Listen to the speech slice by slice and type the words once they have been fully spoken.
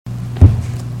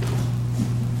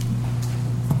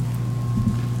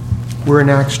We're in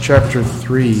Acts chapter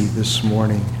 3 this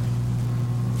morning.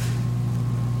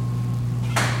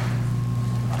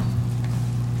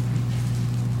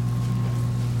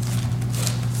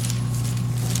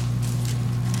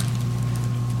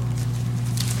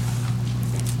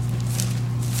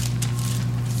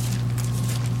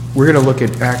 We're going to look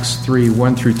at Acts 3,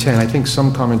 1 through 10. I think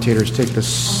some commentators take this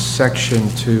section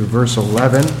to verse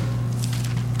 11.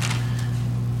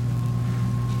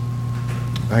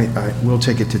 I will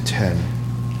take it to 10.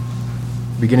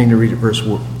 Beginning to read at verse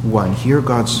 1. Hear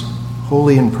God's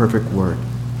holy and perfect word.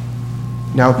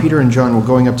 Now Peter and John were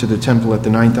going up to the temple at the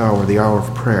 9th hour, the hour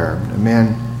of prayer. A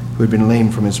man who had been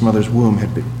lame from his mother's womb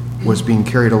was being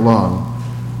carried along,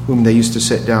 whom they used to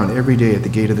set down every day at the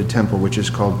gate of the temple, which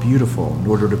is called Beautiful, in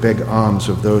order to beg alms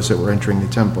of those that were entering the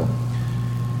temple.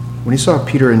 When he saw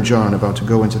Peter and John about to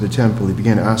go into the temple, he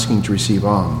began asking to receive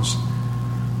alms.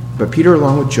 But Peter,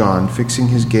 along with John, fixing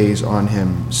his gaze on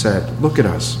him, said, "Look at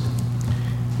us."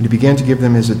 And he began to give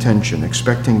them his attention,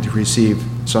 expecting to receive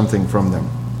something from them.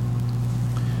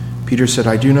 Peter said,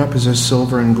 "I do not possess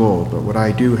silver and gold, but what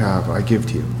I do have I give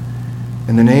to you.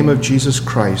 In the name of Jesus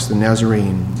Christ, the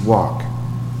Nazarene, walk."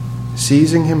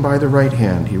 Seizing him by the right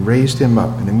hand, he raised him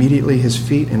up, and immediately his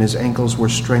feet and his ankles were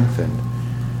strengthened.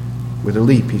 With a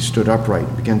leap he stood upright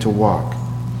and began to walk.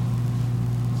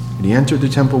 And he entered the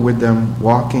temple with them,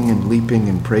 walking and leaping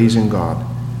and praising God.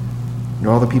 And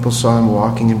all the people saw him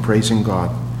walking and praising God.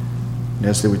 And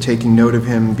as they were taking note of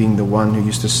him being the one who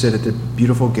used to sit at the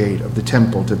beautiful gate of the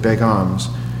temple to beg alms,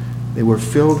 they were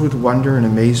filled with wonder and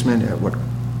amazement at what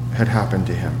had happened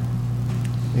to him.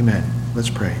 Amen. Let's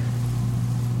pray.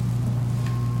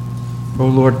 O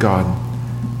Lord God,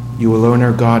 you alone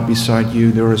are God. Beside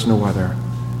you there is no other.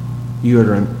 You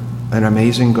are an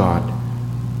amazing God.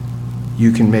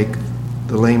 You can make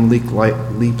the lame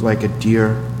leap like a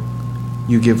deer.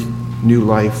 You give new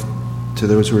life to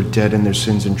those who are dead in their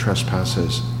sins and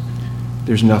trespasses.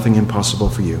 There's nothing impossible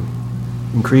for you.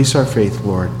 Increase our faith,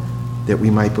 Lord, that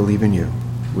we might believe in you.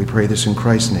 We pray this in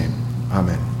Christ's name.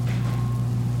 Amen.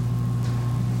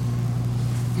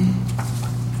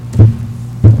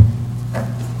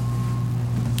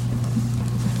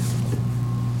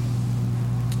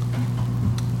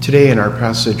 Today in our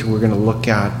passage, we're going to look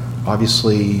at,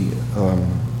 obviously,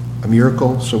 a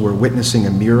miracle. So we're witnessing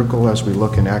a miracle as we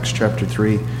look in Acts chapter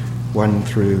 3, 1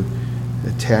 through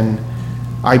 10.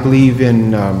 I believe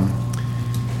in the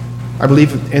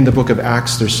book of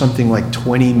Acts, there's something like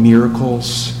 20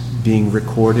 miracles being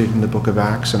recorded in the book of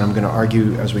Acts, and I'm going to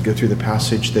argue as we go through the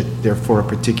passage that they're for a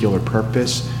particular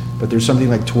purpose. But there's something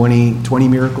like 20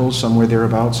 miracles, somewhere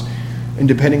thereabouts. And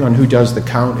depending on who does the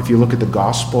count, if you look at the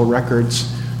gospel records,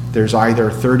 there's either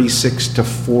 36 to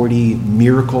 40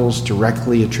 miracles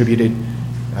directly attributed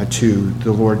to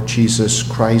the Lord Jesus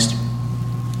Christ.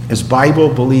 As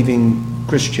Bible-believing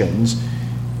Christians,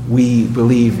 we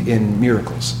believe in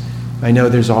miracles. I know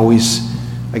there's always,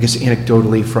 I guess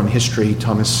anecdotally from history,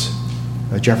 Thomas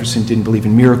Jefferson didn't believe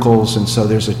in miracles, and so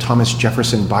there's a Thomas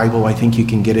Jefferson Bible. I think you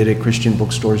can get it at Christian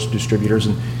bookstores, distributors,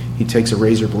 and he takes a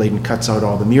razor blade and cuts out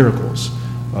all the miracles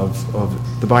of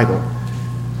the Bible.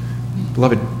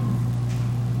 Beloved,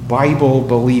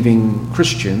 Bible-believing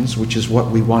Christians, which is what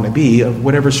we want to be, of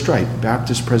whatever stripe,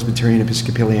 Baptist, Presbyterian,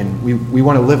 Episcopalian, we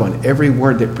want to live on every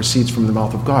word that proceeds from the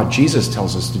mouth of God. Jesus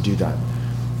tells us to do that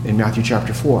in Matthew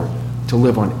chapter 4, to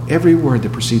live on every word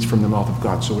that proceeds from the mouth of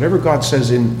God. So whatever God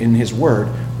says in his word,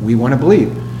 we want to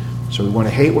believe. So we want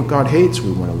to hate what God hates,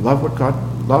 we want to love what God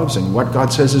loves, and what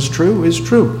God says is true is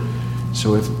true.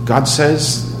 So if God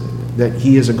says that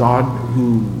he is a God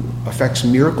who effects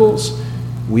miracles,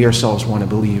 we ourselves want to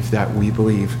believe that we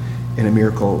believe in a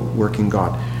miracle-working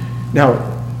God. Now,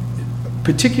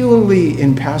 particularly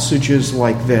in passages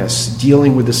like this,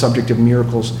 dealing with the subject of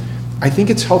miracles, I think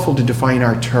it's helpful to define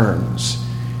our terms,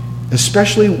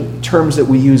 especially terms that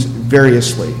we use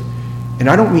variously. And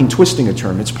I don't mean twisting a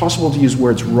term. It's possible to use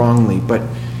words wrongly, but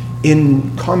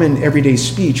in common everyday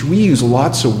speech, we use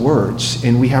lots of words,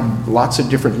 and we have lots of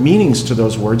different meanings to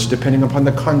those words depending upon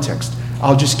the context.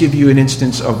 I'll just give you an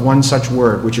instance of one such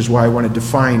word, which is why I want to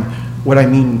define what I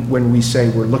mean when we say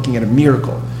we're looking at a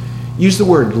miracle. Use the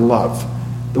word love.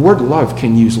 The word love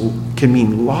can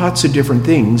mean lots of different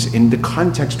things, and the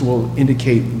context will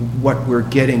indicate what we're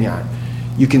getting at.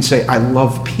 You can say, I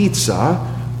love pizza,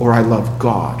 or I love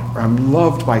God, or I'm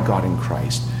loved by God in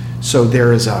Christ. So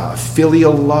there is a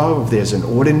filial love, there's an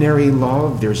ordinary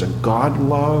love, there's a God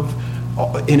love,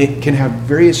 and it can have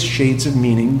various shades of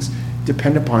meanings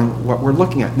depend upon what we're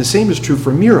looking at. And the same is true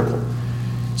for miracle.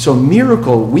 So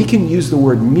miracle, we can use the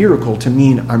word miracle to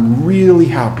mean I'm really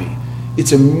happy.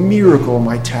 It's a miracle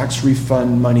my tax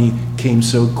refund money came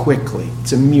so quickly.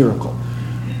 It's a miracle.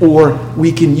 Or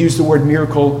we can use the word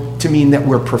miracle to mean that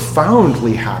we're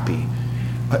profoundly happy.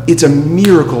 It's a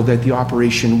miracle that the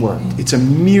operation worked. It's a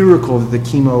miracle that the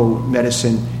chemo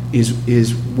medicine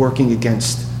is working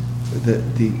against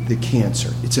the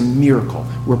cancer. It's a miracle.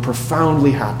 We're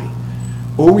profoundly happy.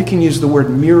 Or we can use the word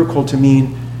miracle to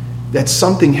mean that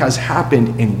something has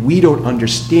happened and we don't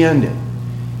understand it.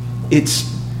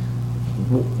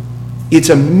 It's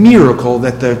a miracle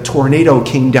that the tornado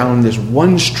came down this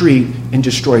one street and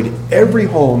destroyed every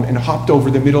home and hopped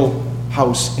over the middle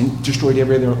house and destroyed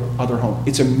every other home.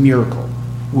 It's a miracle.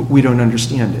 We don't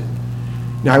understand it.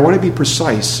 Now, I want to be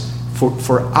precise.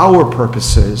 For our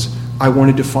purposes, I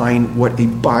want to define what a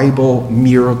Bible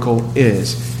miracle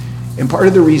is. And part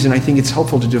of the reason I think it's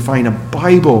helpful to define a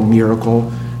Bible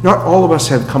miracle, not all of us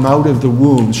have come out of the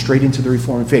womb straight into the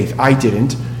Reformed faith. I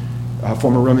didn't. A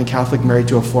former Roman Catholic married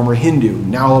to a former Hindu,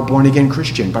 now a born-again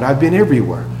Christian, but I've been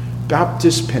everywhere.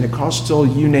 Baptist, Pentecostal,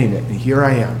 you name it, and here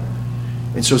I am.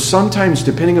 And so sometimes,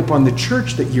 depending upon the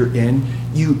church that you're in,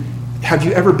 have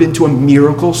you ever been to a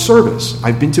miracle service?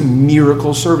 I've been to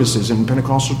miracle services in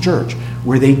Pentecostal church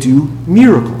where they do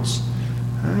miracles.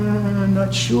 I'm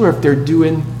not sure if they're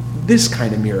doing this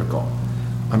kind of miracle.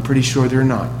 I'm pretty sure they're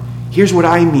not. Here's what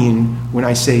I mean when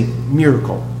I say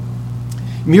miracle.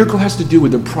 Miracle has to do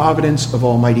with the providence of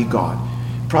Almighty God.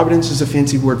 Providence is a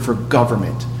fancy word for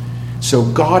government. So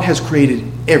God has created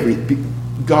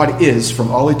God is from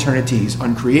all eternity. He's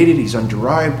uncreated. He's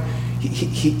underived.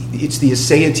 It's the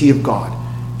aseity of God,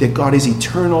 that God is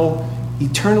eternal,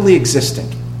 eternally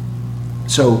existent.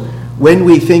 So when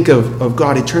we think of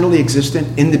God eternally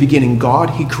existent, in the beginning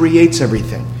God, he creates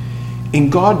everything.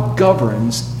 And God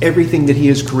governs everything that he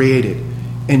has created.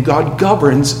 And God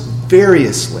governs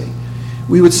variously.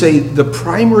 We would say the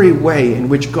primary way in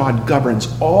which God governs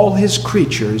all his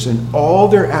creatures and all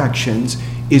their actions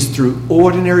is through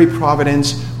ordinary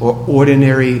providence or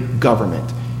ordinary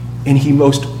government. And he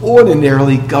most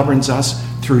ordinarily governs us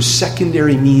through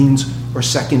secondary means or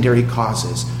secondary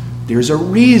causes. There's a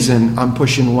reason I'm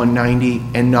pushing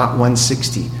 190 and not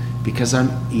 160, because I'm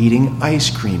eating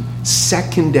ice cream.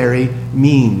 Secondary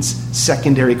means,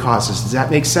 secondary causes. Does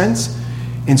that make sense?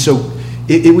 And so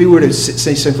if we were to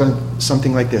say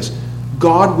something like this,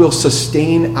 God will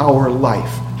sustain our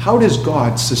life. How does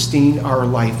God sustain our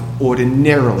life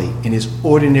ordinarily in his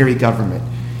ordinary government?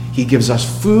 He gives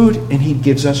us food and he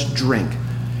gives us drink.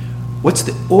 What's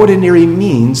the ordinary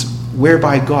means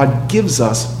whereby God gives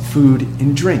us food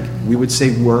and drink? We would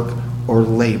say work or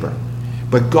labor.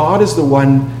 But God is the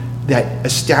one that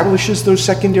establishes those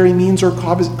secondary means or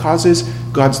causes.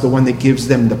 God's the one that gives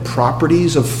them the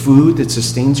properties of food that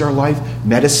sustains our life.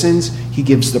 Medicines, he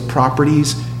gives the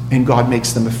properties, and God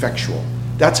makes them effectual.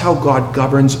 That's how God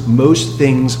governs most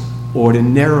things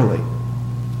ordinarily.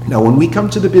 Now, when we come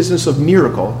to the business of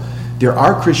miracle, there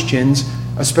are Christians,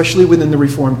 especially within the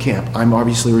Reformed camp, I'm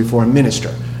obviously a Reformed minister,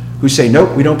 who say,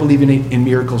 nope, we don't believe in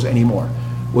miracles anymore.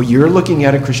 Well, you're looking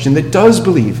at a Christian that does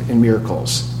believe in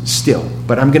miracles still.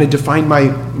 But I'm going to define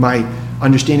my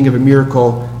understanding of a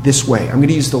miracle this way. I'm going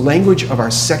to use the language of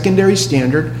our secondary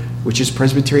standard, which is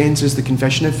Presbyterians is the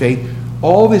Confession of Faith.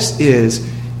 All this is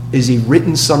a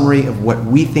written summary of what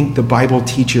we think the Bible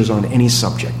teaches on any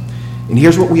subject. And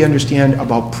here's what we understand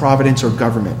about providence or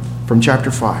government from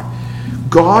chapter 5.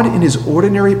 God in his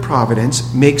ordinary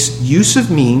providence makes use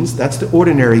of means, that's the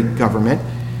ordinary government,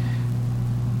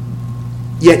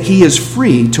 yet he is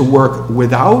free to work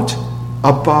without,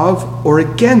 above, or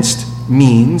against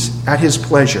means at his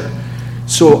pleasure.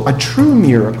 So a true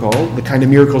miracle, the kind of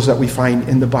miracles that we find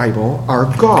in the Bible, are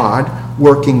God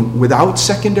working without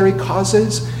secondary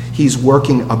causes, he's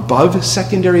working above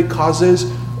secondary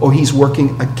causes, or he's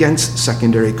working against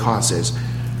secondary causes.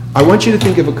 I want you to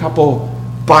think of a couple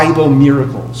Bible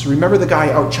miracles. Remember the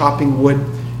guy out chopping wood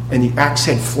and the axe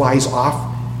head flies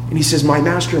off? And he says, my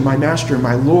master,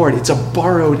 my Lord, it's a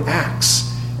borrowed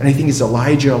axe. And I think it's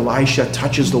Elisha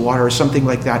touches the water or something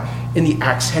like that, and the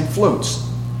axe head floats.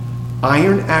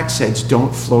 Iron axe heads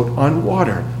don't float on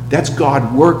water. That's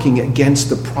God working against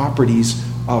the properties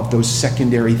of those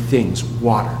secondary things,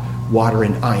 water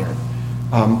and iron.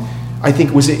 I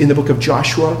think, was it in the book of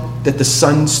Joshua that the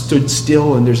sun stood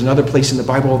still, and there's another place in the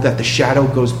Bible that the shadow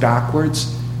goes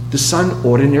backwards? The sun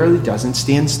ordinarily doesn't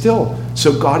stand still.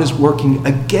 So God is working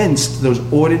against those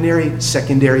ordinary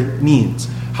secondary means.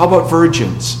 How about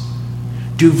virgins?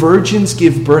 Do virgins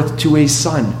give birth to a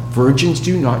son? Virgins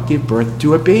do not give birth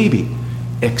to a baby,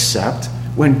 except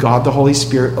when God the Holy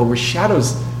Spirit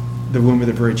overshadows the womb of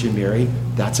the Virgin Mary.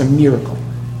 That's a miracle.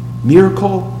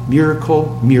 Miracle,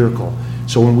 miracle, miracle.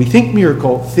 So when we think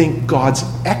miracle, think God's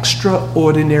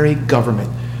extraordinary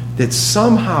government. That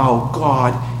somehow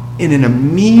God, in an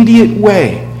immediate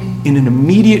way,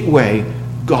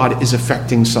 God is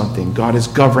affecting something. God is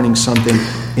governing something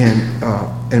in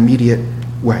an immediate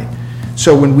way.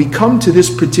 So when we come to this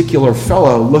particular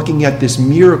fellow, looking at this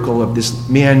miracle of this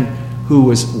man who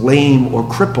was lame or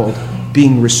crippled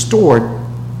being restored,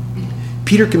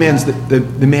 Peter commands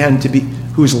the man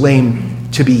who is lame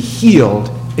to be healed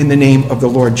in the name of the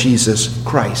Lord Jesus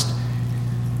Christ.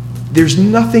 There's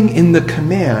nothing in the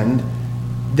command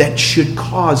that should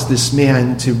cause this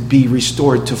man to be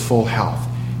restored to full health.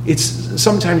 It's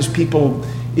sometimes people,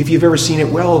 if you've ever seen it,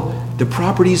 well, the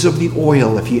properties of the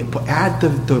oil, if you add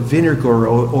the vinegar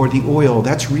or the oil,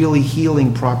 that's really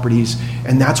healing properties,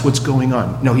 and that's what's going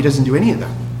on. No, he doesn't do any of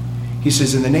that. He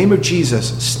says, in the name of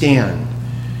Jesus, stand.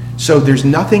 So there's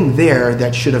nothing there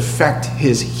that should affect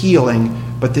his healing,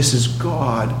 but this is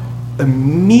God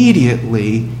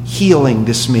immediately healing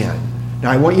this man.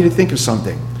 Now, I want you to think of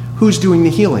something. Who's doing the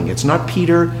healing? It's not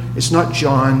Peter. It's not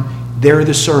John. They're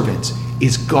the servants.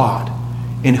 It's God.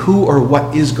 And who or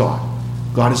what is God?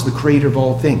 God is the creator of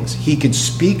all things. He could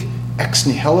speak ex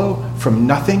nihilo, from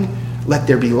nothing. Let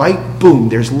there be light. Boom,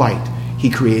 there's light. He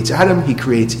creates Adam. He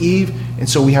creates Eve. And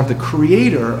so we have the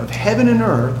creator of heaven and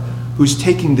earth who's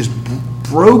taking this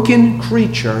broken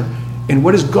creature. And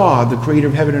what is God, the creator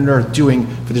of heaven and earth, doing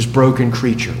for this broken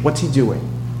creature? What's he doing?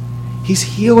 He's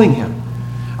healing him.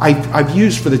 I've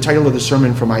used for the title of the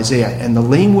sermon from Isaiah, and the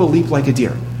lame will leap like a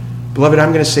deer. Beloved,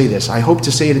 I'm going to say this. I hope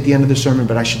to say it at the end of the sermon,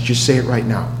 but I should just say it right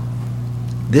now.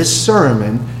 This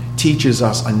sermon teaches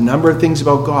us a number of things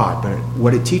about God, but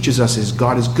what it teaches us is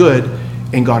God is good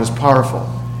and God is powerful.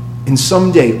 And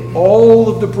someday, all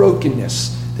of the brokenness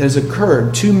that has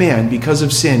occurred to man because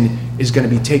of sin is going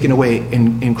to be taken away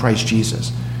in Christ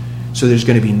Jesus. So there's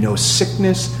going to be no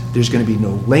sickness, there's going to be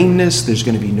no lameness, there's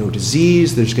going to be no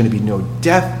disease, there's going to be no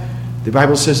death. The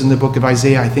Bible says in the book of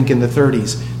Isaiah, I think in the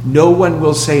 30s, no one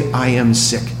will say, I am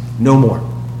sick. No more.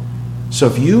 So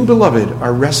if you, beloved,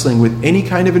 are wrestling with any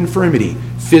kind of infirmity,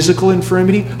 physical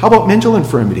infirmity, how about mental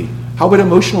infirmity? How about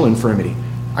emotional infirmity?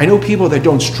 I know people that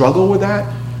don't struggle with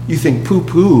that. You think,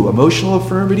 poo-poo, emotional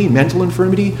infirmity, mental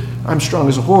infirmity, I'm strong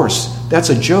as a horse. That's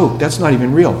a joke. That's not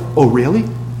even real. Oh, really?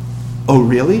 Oh,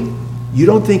 really? You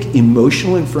don't think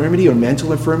emotional infirmity or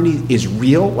mental infirmity is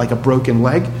real, like a broken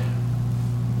leg?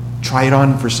 Try it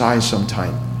on for size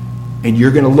sometime. And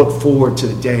you're going to look forward to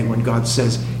the day when God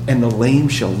says, and the lame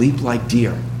shall leap like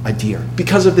a deer,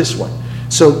 because of this one.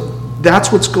 So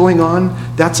that's what's going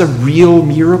on. That's a real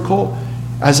miracle.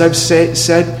 As I've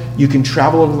said, you can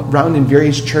travel around in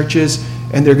various churches,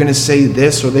 and they're going to say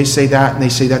this or they say that, and they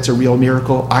say that's a real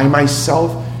miracle. I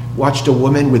myself watched a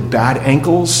woman with bad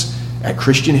ankles at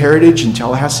Christian Heritage in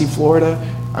Tallahassee, Florida.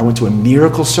 I went to a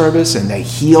miracle service, and they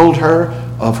healed her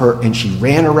and she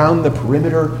ran around the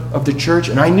perimeter of the church,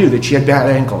 and I knew that she had bad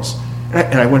ankles.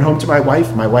 And I went home to my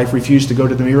wife. My wife refused to go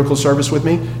to the miracle service with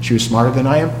me. She was smarter than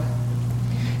I am.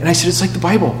 And I said, it's like the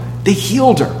Bible. They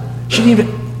healed her. She didn't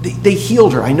even, they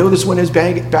healed her. I know this one has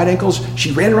bad ankles.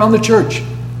 She ran around the church.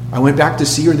 I went back to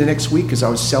see her the next week because I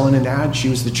was selling an ad. She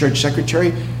was the church secretary.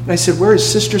 And I said, where is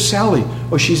Sister Sally?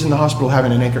 Oh, she's in the hospital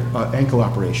having an ankle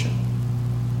operation.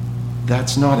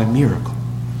 That's not a miracle.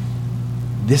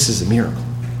 This is a miracle.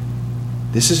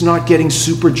 This is not getting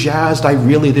super jazzed.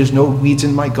 There's no weeds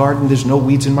in my garden. There's no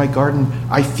weeds in my garden.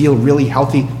 I feel really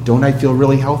healthy. Don't I feel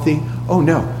really healthy? Oh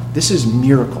no, this is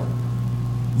miracle.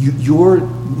 Your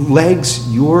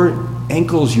legs, your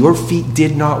ankles, your feet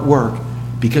did not work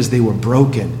because they were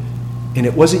broken. And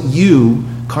it wasn't you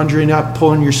conjuring up,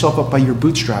 pulling yourself up by your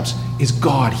bootstraps. It's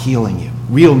God healing you.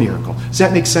 Real miracle. Does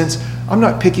that make sense? I'm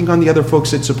not picking on the other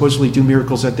folks that supposedly do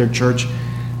miracles at their church.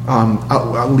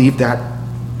 I'll leave that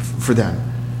for them.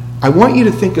 I want you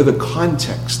to think of the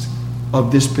context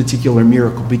of this particular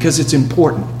miracle because it's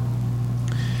important.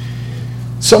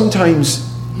 Sometimes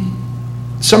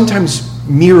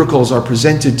miracles are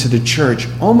presented to the church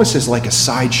almost as like a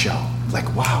sideshow.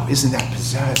 Like, wow, isn't that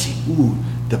pizzazzy? Ooh,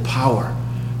 the power.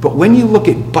 But when you look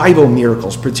at Bible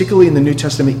miracles, particularly in the New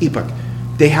Testament epoch,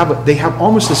 they have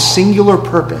almost a singular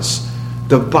purpose.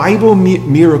 The Bible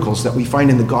miracles that we find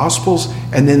in the Gospels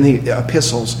and then the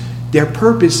epistles, their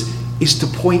purpose is to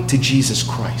point to Jesus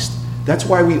Christ. That's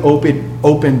why we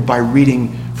opened by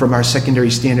reading from our secondary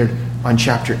standard on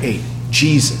chapter 8.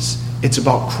 Jesus. It's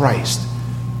about Christ.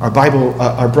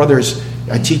 Our brothers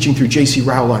teaching through J.C.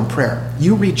 Rowell on prayer.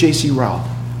 You read J.C. Rowell.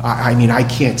 I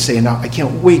can't say enough. I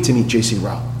can't wait to meet J.C.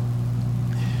 Rowell.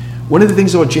 One of the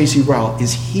things about J.C. Rowell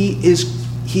is he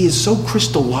is so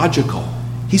Christological.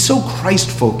 He's so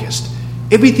Christ-focused.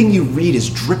 Everything you read is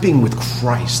dripping with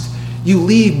Christ. You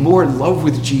leave more in love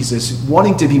with Jesus,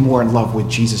 wanting to be more in love with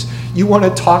Jesus. You want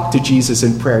to talk to Jesus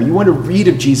in prayer. You want to read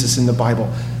of Jesus in the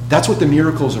Bible. That's what the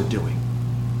miracles are doing.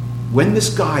 When this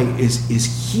guy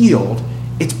is healed,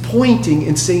 it's pointing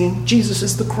and saying, Jesus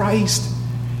is the Christ.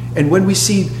 And when we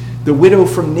see the widow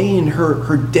from Nain,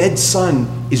 her dead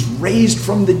son is raised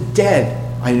from the dead.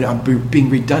 I'm being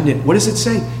redundant. What does it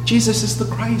say? Jesus is the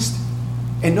Christ.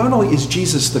 And not only is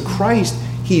Jesus the Christ,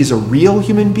 he is a real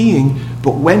human being,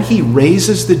 but when he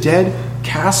raises the dead,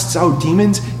 casts out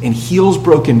demons, and heals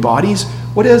broken bodies,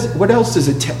 what else does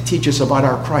it teach us about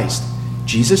our Christ?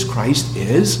 Jesus Christ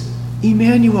is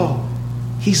Emmanuel.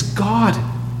 He's God.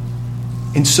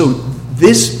 And so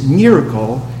this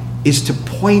miracle is to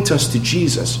point us to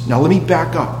Jesus. Now let me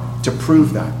back up to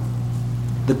prove that.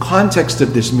 The context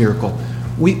of this miracle,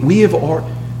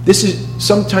 this is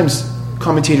sometimes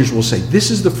commentators will say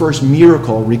this is the first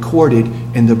miracle recorded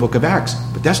in the book of Acts,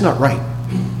 but that's not right.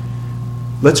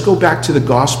 Let's go back to the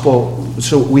gospel.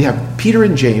 So we have Peter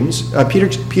and John.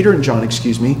 Peter and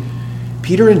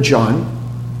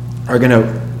John are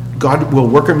God will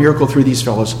work a miracle through these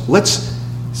fellows. Let's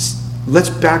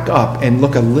back up and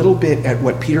look a little bit at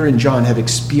what Peter and John have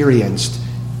experienced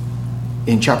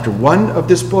in chapter 1 of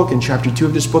this book and chapter 2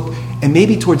 of this book, and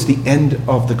maybe towards the end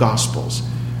of the Gospels.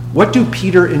 What do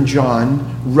Peter and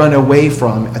John run away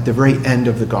from at the very end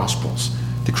of the Gospels?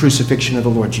 The crucifixion of the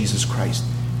Lord Jesus Christ.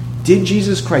 Did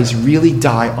Jesus Christ really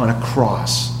die on a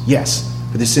cross? Yes,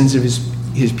 for the sins of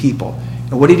his people.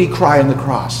 And what did he cry on the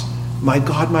cross? My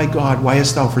God, why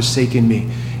hast thou forsaken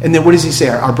me? And then what does he say?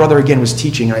 Our brother again was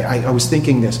teaching, I was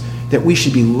thinking this, that we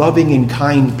should be loving and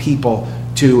kind people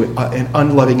to an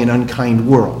unloving and unkind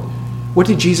world. What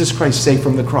did Jesus Christ say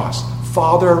from the cross?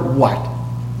 Father, what?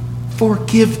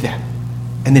 Forgive them.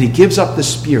 And then he gives up the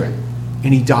Spirit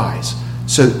and he dies.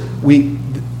 So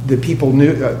the people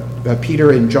knew,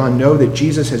 Peter and John know that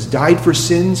Jesus has died for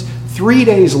sins. 3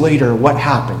 days later, what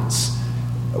happens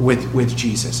with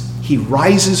Jesus? He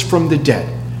rises from the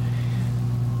dead.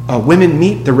 Women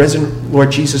meet the risen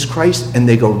Lord Jesus Christ, and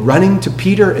they go running to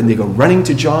Peter and they go running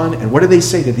to John. And what do they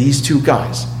say to these two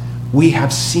guys? We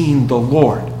have seen the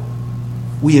Lord.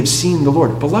 We have seen the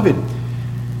Lord. Beloved,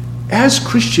 as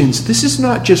Christians, this is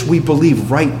not just we believe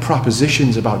right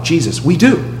propositions about Jesus. We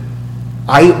do.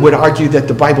 I would argue that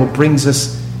the Bible brings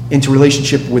us into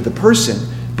relationship with the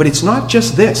person, but it's not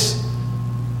just this.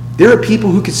 There are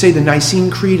people who could say the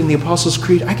Nicene Creed and the Apostles'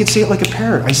 Creed. I could say it like a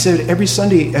parrot. I say it every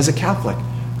Sunday as a Catholic.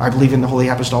 I believe in the Holy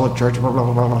Apostolic Church, blah,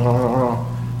 blah, blah, blah, blah.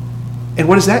 And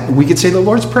what is that? We could say the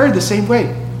Lord's Prayer the same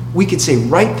way. We could say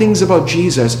right things about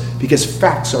Jesus because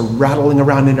facts are rattling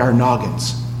around in our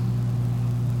noggins.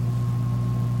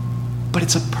 But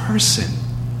it's a person.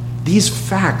 These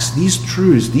facts, these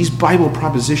truths, these Bible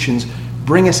propositions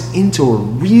bring us into a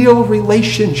real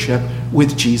relationship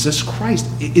with Jesus Christ.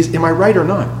 Am I right or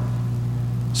not?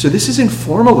 So this isn't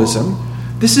formalism.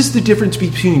 This is the difference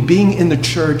between being in the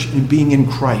church and being in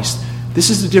Christ. This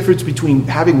is the difference between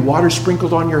having water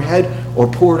sprinkled on your head or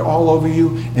poured all over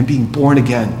you and being born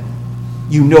again.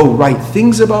 You know right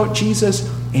things about Jesus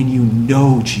and you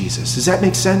know Jesus. Does that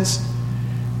make sense?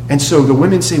 And so the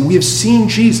women say, we have seen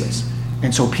Jesus.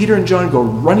 And so Peter and John go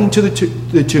running to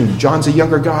the tomb. John's a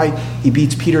younger guy. He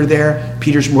beats Peter there.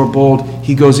 Peter's more bold.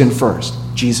 He goes in first.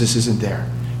 Jesus isn't there.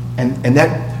 And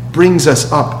that brings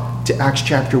us up to Acts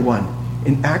chapter 1.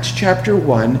 In Acts chapter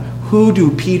 1, who do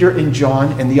Peter and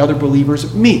John and the other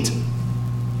believers meet?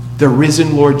 The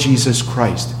risen Lord Jesus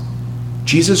Christ.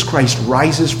 Jesus Christ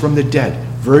rises from the dead.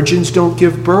 Virgins don't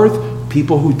give birth.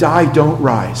 People who die don't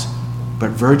rise. But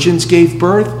virgins gave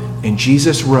birth and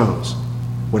Jesus rose.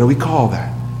 What do we call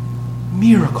that?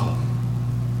 Miracle.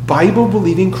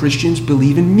 Bible-believing Christians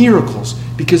believe in miracles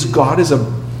because God is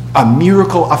a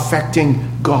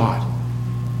miracle-affecting God.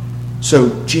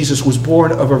 So Jesus was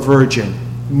born of a virgin,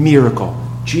 miracle.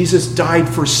 Jesus died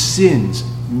for sins,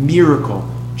 miracle.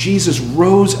 Jesus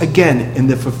rose again in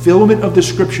the fulfillment of the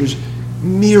scriptures,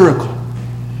 miracle.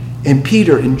 And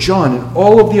Peter and John and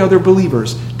all of the other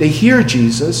believers, they hear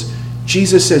Jesus.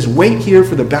 Jesus says, wait here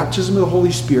for the baptism of the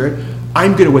Holy Spirit.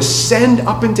 I'm going to ascend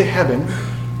up into heaven,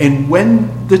 and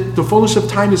when the fullness of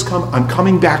time has come, I'm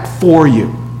coming back for you.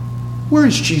 Where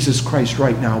is Jesus Christ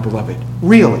right now, beloved?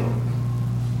 Really?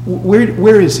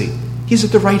 Where is he? He's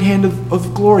at the right hand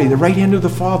of glory, the right hand of the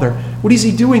Father. What is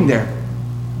he doing there?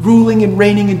 Ruling and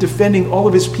reigning and defending all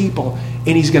of his people.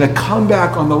 And he's going to come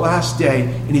back on the last day,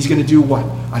 and he's going to do what?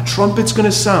 A trumpet's going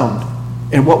to sound.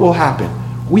 And what will happen?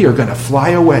 We are going to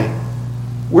fly away.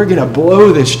 We're going to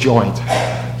blow this joint.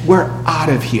 We're out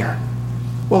of here.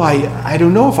 Well, I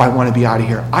don't know if I want to be out of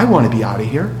here. I want to be out of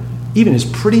here. even as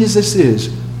pretty as this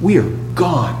is, we are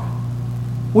gone.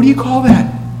 What do you call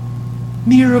that?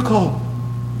 Miracle.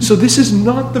 So this is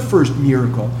not the first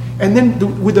miracle. And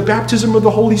then with the baptism of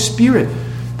the Holy Spirit,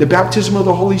 the baptism of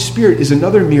the Holy Spirit is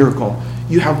another miracle.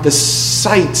 You have the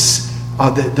sights,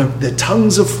 the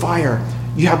tongues of fire.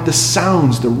 You have the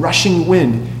sounds, the rushing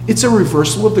wind. It's a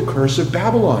reversal of the curse of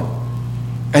Babylon.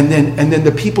 And then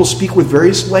the people speak with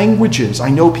various languages. I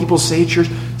know people say it's your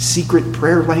secret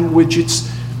prayer language.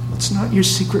 It's not your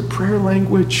secret prayer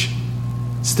language.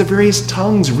 It's the various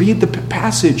tongues. Read the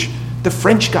passage. The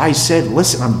French guy said,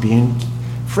 listen,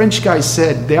 French guy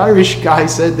said, the Irish guy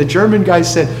said, the German guy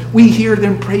said, we hear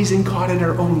them praising God in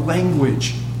our own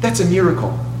language. That's a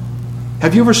miracle.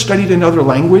 Have you ever studied another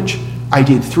language? I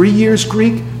did 3 years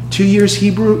Greek, 2 years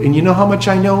Hebrew, and you know how much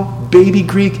I know? Baby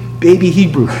Greek, baby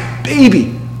Hebrew.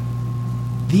 Baby!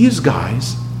 These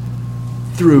guys,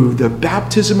 through the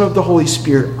baptism of the Holy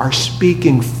Spirit, are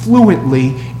speaking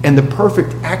fluently and the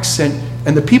perfect accent.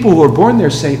 And the people who are born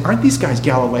there say, aren't these guys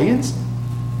Galileans?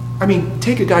 I mean,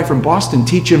 take a guy from Boston,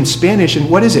 teach him Spanish, and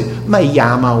what is it? Me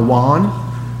llama Juan.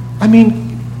 I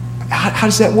mean, how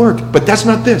does that work? But that's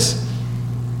not this.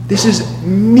 This is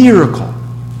miracle.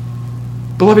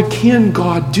 Beloved, can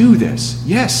God do this?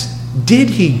 Yes. Did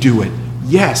he do it?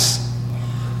 Yes.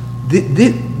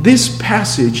 This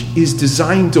passage is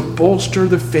designed to bolster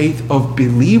the faith of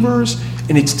believers,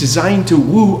 and it's designed to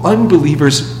woo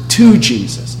unbelievers to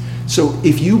Jesus. So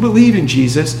if you believe in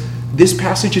Jesus, this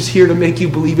passage is here to make you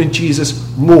believe in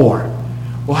Jesus more.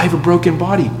 Well, I have a broken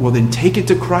body. Well, then take it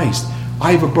to Christ.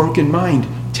 I have a broken mind.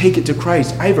 Take it to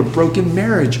Christ. I have a broken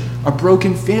marriage, a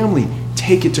broken family.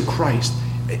 Take it to Christ.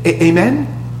 Amen?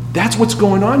 That's what's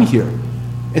going on here.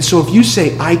 And so if you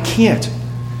say, I can't,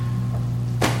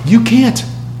 you can't.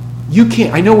 You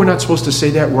can't. I know we're not supposed to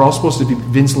say that. We're all supposed to be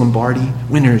Vince Lombardi.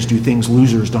 Winners do things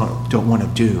losers don't want to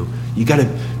do. You got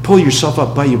to pull yourself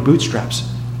up by your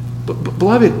bootstraps. But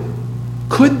beloved,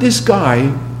 could this guy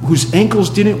whose ankles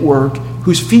didn't work,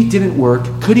 whose feet didn't work,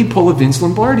 could he pull a Vince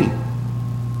Lombardi?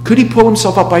 Could he pull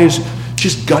himself up by his,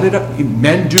 just gut it up?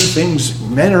 Men do things,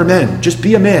 men are men. Just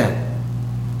be a man.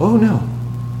 Oh no.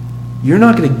 You're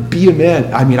not going to be a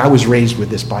man. I mean, I was raised with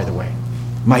this, by the way.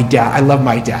 My dad, I love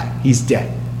my dad. He's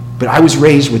dead. But I was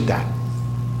raised with that.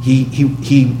 He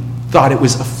thought it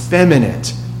was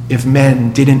effeminate if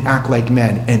men didn't act like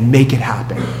men and make it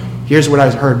happen. Here's what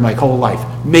I've heard my whole life.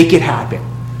 Make it happen.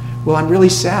 Well, I'm really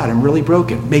sad. I'm really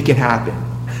broken. Make it happen.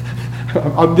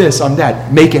 I'm this, I'm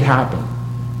that. Make it happen.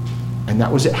 And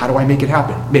that was it. How do I make it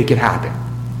happen? Make it happen.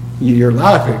 You're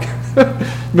laughing.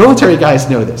 Military guys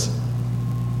know this.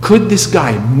 Could this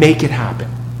guy make it happen?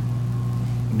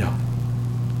 No.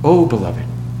 Oh, beloved.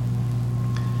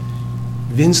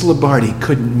 Vince Lombardi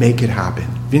couldn't make it happen.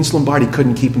 Vince Lombardi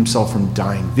couldn't keep himself from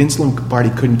dying. Vince Lombardi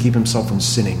couldn't keep himself from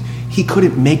sinning. He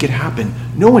couldn't make it happen.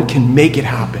 No one can make it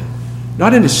happen.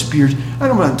 Not in a spirit.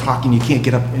 I'm not talking you can't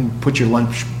get up and put your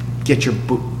lunch, get your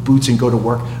boots and go to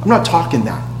work. I'm not talking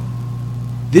that.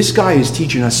 This guy is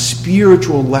teaching us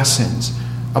spiritual lessons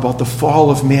about the fall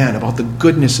of man, about the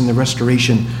goodness and the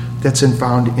restoration that's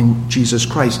found in Jesus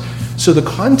Christ. So the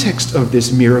context of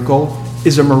this miracle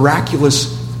is a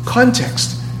miraculous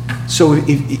context. So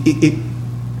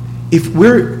if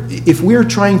we're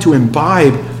trying to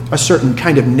imbibe a certain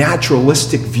kind of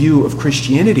naturalistic view of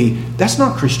Christianity, that's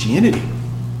not Christianity.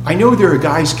 I know there are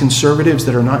guys, conservatives,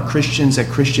 that are not Christians that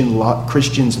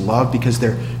Christians love because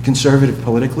they're conservative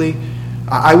politically.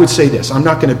 I would say this. I'm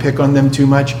not going to pick on them too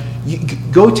much. You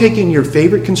go take in your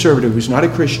favorite conservative who's not a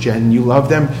Christian, you love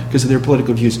them because of their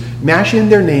political views, mash in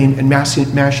their name and mash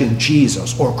in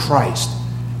Jesus or Christ,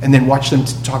 and then watch them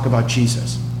talk about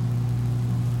Jesus.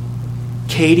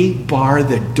 Katie, bar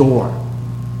the door.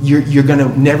 You're going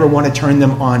to never want to turn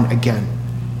them on again.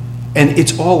 And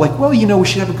it's all like, well, you know, we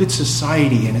should have a good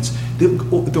society, and it's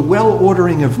the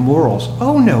well-ordering of morals.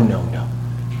 Oh, no.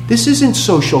 This isn't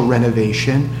social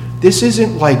renovation. This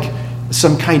isn't like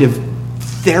some kind of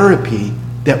therapy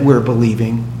that we're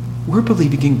believing. We're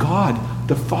believing in God,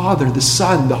 the Father, the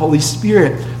Son, the Holy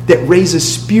Spirit, that raises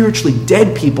spiritually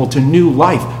dead people to new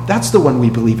life. That's the one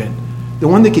we believe in. The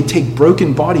one that can take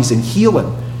broken bodies and heal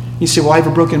them. You say, well, I have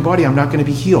a broken body. I'm not going to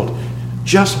be healed.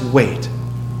 Just wait.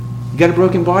 You got a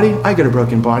broken body? I got a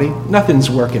broken body. Nothing's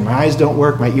working. My eyes don't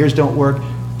work. My ears don't work.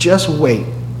 Just wait.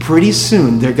 Pretty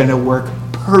soon, they're going to work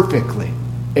perfectly.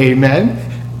 Amen?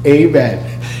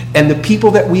 Amen. And the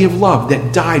people that we have loved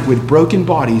that died with broken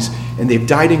bodies and they've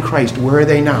died in Christ, where are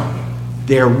they now?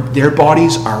 Their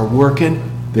bodies are working.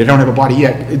 They don't have a body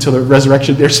yet until the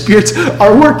resurrection. Their spirits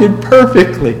are working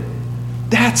perfectly.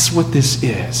 That's what this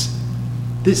is.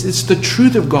 It's the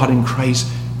truth of God in Christ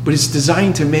but it's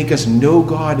designed to make us know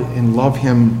God and love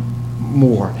him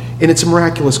more. And it's a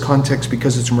miraculous context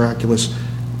because it's a miraculous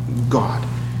God.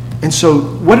 And so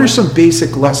what are some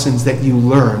basic lessons that you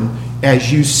learn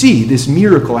as you see this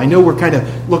miracle? I know we're kind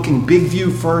of looking big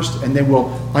view first, and then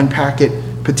we'll unpack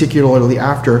it particularly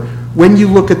after. When you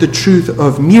look at the truth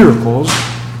of miracles,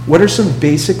 what are some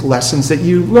basic lessons that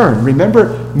you learn?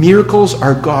 Remember, miracles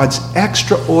are God's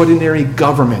extraordinary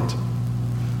government.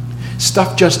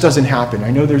 Stuff just doesn't happen.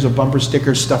 I know there's a bumper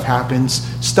sticker, stuff happens.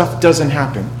 Stuff doesn't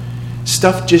happen.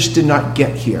 Stuff just did not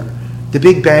get here. The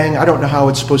Big Bang, I don't know how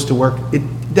it's supposed to work.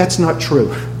 That's not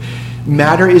true.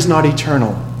 Matter is not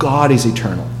eternal. God is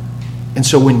eternal. And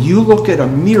so when you look at a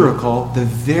miracle, the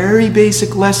very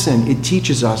basic lesson it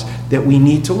teaches us that we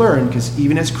need to learn, because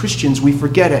even as Christians we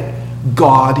forget it,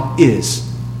 God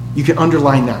is. You can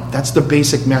underline that. That's the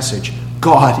basic message.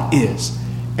 God is.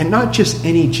 And not just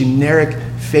any generic,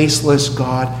 faceless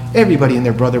God. Everybody and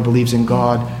their brother believes in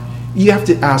God. You have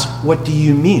to ask, what do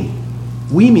you mean?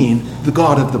 We mean the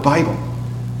God of the Bible,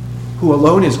 who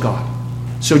alone is God.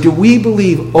 So do we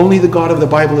believe only the God of the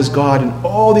Bible is God and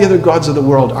all the other gods of the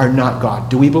world are not God?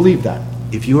 Do we believe that?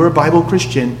 If you are a Bible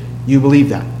Christian, you believe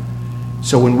that.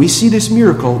 So when we see this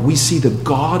miracle, we see the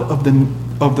God of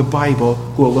the Bible,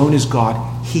 who alone is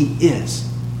God. He is.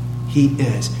 He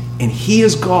is. And he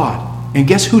is God. And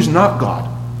guess who's not God?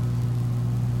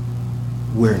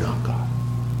 We're not God.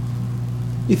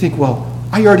 You think, well,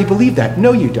 I already believe that.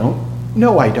 No, you don't.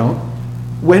 No, I don't.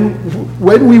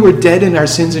 When we were dead in our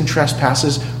sins and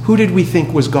trespasses, who did we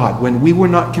think was God? When we were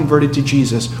not converted to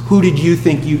Jesus, who did you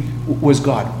think was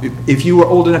God? If you were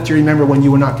old enough to remember when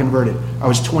you were not converted, I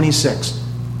was 26.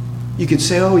 You could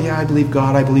say, oh yeah, I believe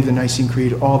God, I believe the Nicene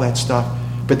Creed, all that stuff.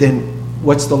 But then,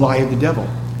 what's the lie of the devil?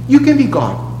 You can be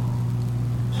God.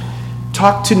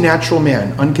 Talk to natural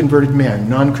man, unconverted man,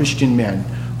 non-Christian man.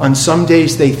 On some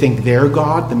days they think they're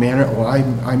God. The man,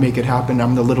 I make it happen.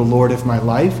 I'm the little Lord of my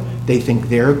life. They think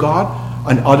they're God.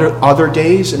 On other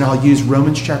days, and I'll use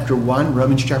Romans chapter 1,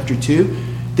 Romans chapter 2,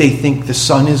 they think the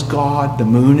sun is God, the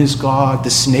moon is God, the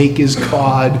snake is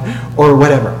God, or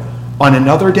whatever. On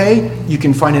another day, you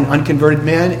can find an unconverted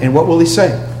man, and what will he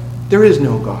say? There is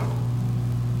no God.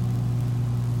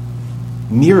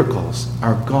 Miracles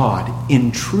are God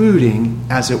intruding,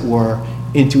 as it were,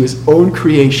 into his own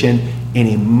creation in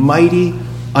a mighty,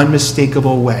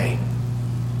 unmistakable way.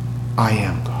 I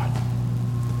am God.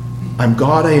 I'm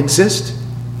God, I exist,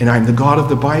 and I'm the God of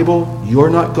the Bible. You're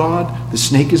not God. The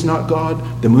snake is not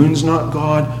God. The moon's not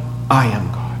God. I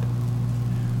am God.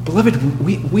 Beloved,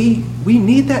 we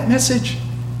need that message.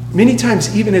 Many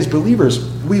times, even as believers,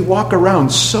 we walk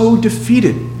around so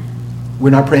defeated. We're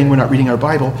not praying, we're not reading our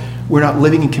Bible, we're not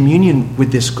living in communion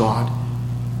with this God.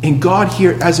 And God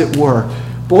here, as it were,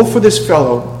 both for this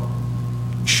fellow,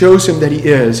 shows him that he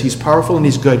is, he's powerful and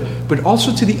he's good, but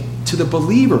also to the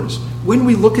believers. When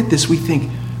we look at this, we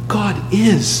think, God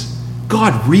is.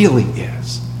 God really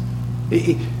is.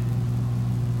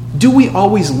 Do we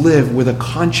always live with a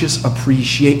conscious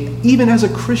appreciation, even as a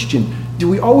Christian, do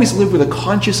we always live with a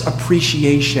conscious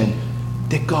appreciation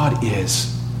that God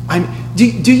is?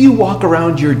 Do you walk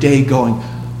around your day going,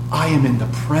 I am in the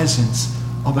presence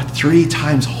of a 3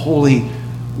 times holy,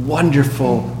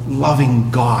 wonderful,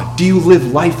 loving God? Do you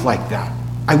live life like that?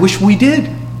 I wish we did.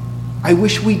 I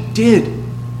wish we did.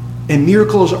 And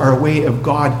miracles are a way of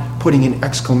God putting an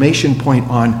exclamation point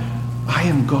on, I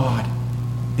am God.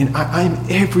 And I am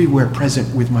everywhere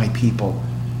present with my people.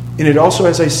 And it also,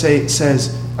 as I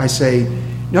say,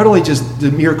 not only does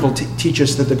the miracle teach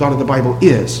us that the God of the Bible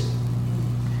is,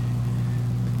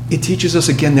 it teaches us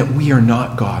again that we are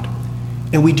not God.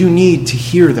 And we do need to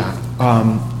hear that.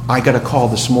 I got a call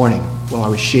this morning while I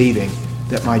was shaving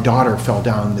that my daughter fell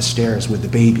down the stairs with the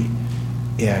baby.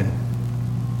 And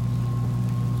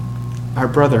our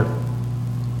brother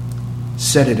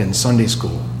said it in Sunday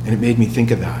school, and it made me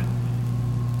think of that.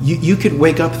 You could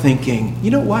wake up thinking, you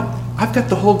know what? I've got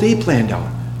the whole day planned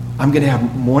out. I'm going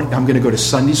to go to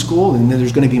Sunday school, and then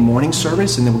there's going to be morning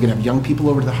service, and then we're going to have young people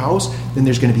over to the house, then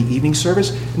there's going to be evening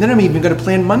service, and then I'm even going to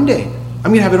plan Monday.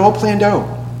 I'm going to have it all planned out.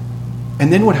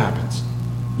 And then what happens?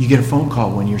 You get a phone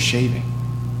call when you're shaving.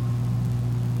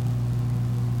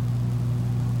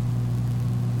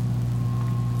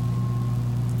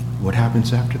 What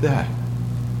happens after that?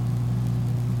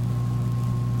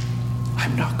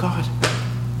 I'm not God.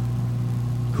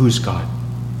 Who's God?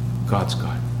 God's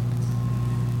God.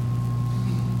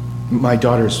 My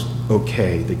daughter's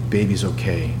okay. The baby's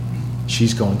okay.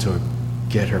 She's going to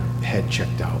get her head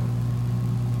checked out.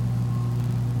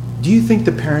 Do you think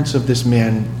the parents of this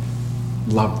man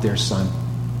loved their son?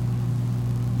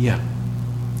 Yeah.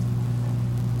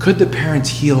 Could the parents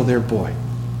heal their boy?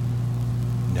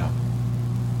 No.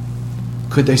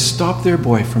 Could they stop their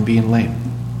boy from being lame?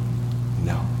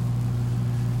 No.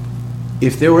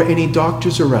 If there were any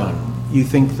doctors around, you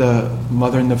think the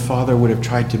mother and the father would have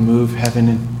tried to move heaven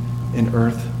and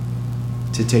earth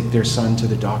to take their son to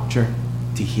the doctor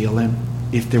to heal him?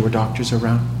 If there were doctors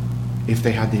around? If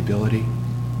they had the ability?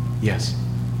 Yes.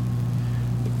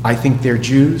 I think they're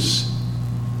Jews.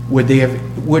 Would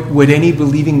any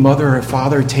believing mother or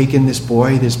father taken this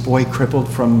boy crippled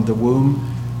from the womb,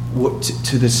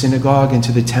 to the synagogue and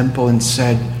to the temple and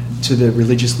said to the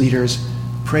religious leaders,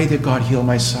 pray that God heal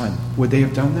my son? Would they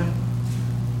have done that?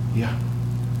 Yeah.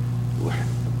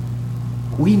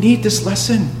 We need this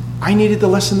lesson. I needed the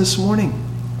lesson this morning.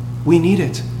 We need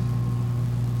it.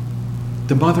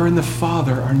 The mother and the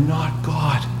father are not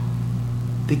God.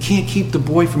 They can't keep the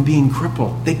boy from being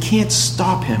crippled. They can't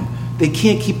stop him. They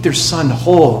can't keep their son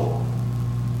whole.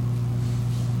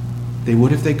 They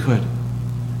would if they could.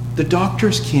 The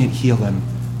doctors can't heal him.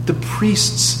 The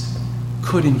priests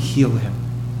couldn't heal him.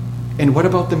 And what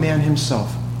about the man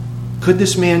himself? Could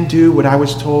this man do what I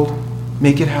was told?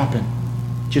 Make it happen.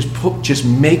 Just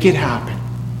make it happen.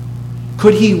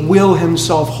 Could he will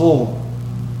himself whole?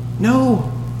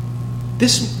 No.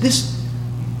 This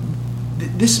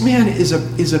man is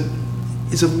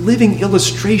a living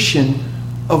illustration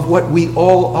of what we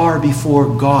all are before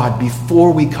God,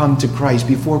 before we come to Christ,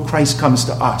 before Christ comes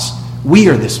to us. We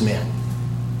are this man.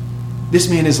 This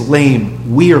man is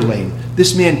lame. We are lame.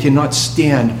 This man cannot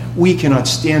stand. We cannot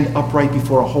stand upright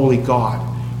before a holy God.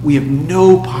 We have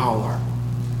no power.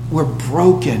 We're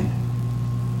broken.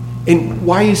 And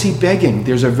why is he begging?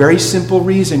 There's a very simple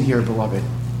reason here, beloved.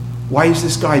 Why is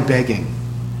this guy begging?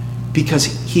 Because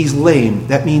he's lame.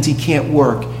 That means he can't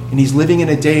work. And he's living in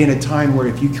a day and a time where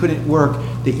if you couldn't work,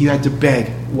 that you had to beg.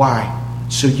 Why?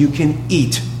 So you can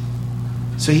eat.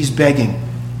 So he's begging.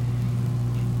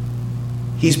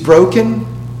 He's broken.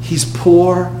 He's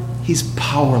poor. He's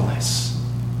powerless.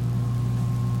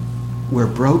 We're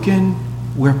broken.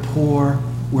 We're poor.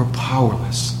 We're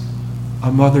powerless.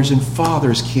 Our mothers and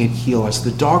fathers can't heal us.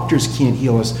 The doctors can't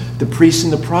heal us. The priests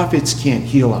and the prophets can't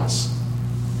heal us.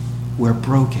 We're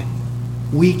broken.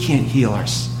 We can't heal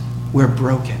us. We're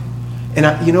broken.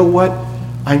 And you know what?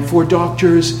 I'm for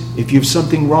doctors. If you have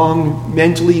something wrong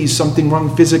mentally, something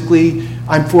wrong physically,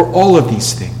 I'm for all of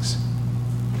these things.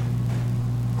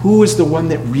 Who is the one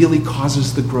that really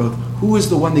causes the growth? Who is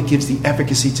the one that gives the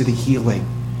efficacy to the healing?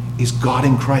 Is God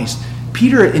in Christ.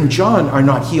 Peter and John are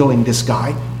not healing this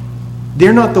guy.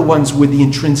 They're not the ones with the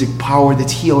intrinsic power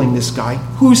that's healing this guy.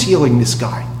 Who's healing this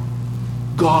guy?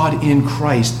 God in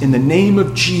Christ. In the name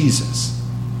of Jesus,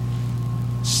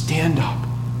 stand up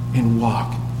and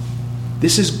walk.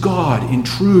 This is God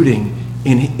intruding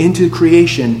into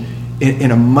creation in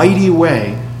a mighty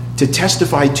way to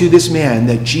testify to this man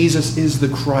that Jesus is the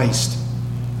Christ.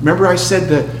 Remember I said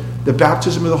that the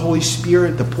baptism of the Holy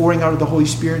Spirit, the pouring out of the Holy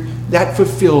Spirit, that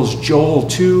fulfills Joel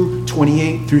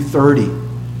 2:28 through 30.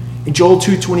 And Joel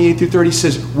 2:28 through 30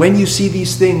 says, when you see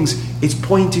these things, it's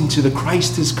pointing to the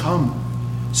Christ has come.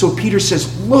 So Peter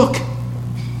says, look,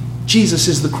 Jesus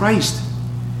is the Christ.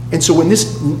 And so when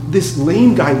this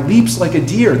lame guy leaps like a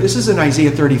deer, this is in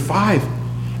Isaiah 35,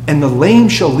 and the lame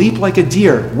shall leap like a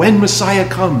deer when Messiah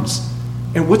comes.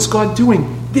 And what's God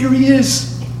doing? There he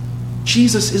is.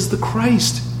 Jesus is the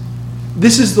Christ.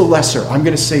 This is the lesser. I'm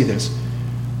going to say this.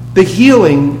 The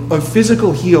healing of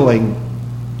physical healing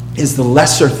is the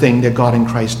lesser thing that God in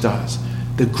Christ does.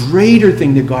 The greater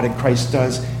thing that God in Christ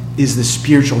does is the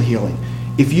spiritual healing.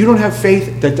 If you don't have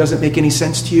faith, that doesn't make any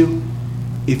sense to you.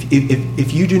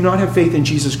 If you do not have faith in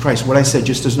Jesus Christ, what I said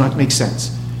just does not make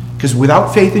sense. Because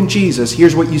without faith in Jesus,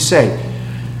 here's what you say.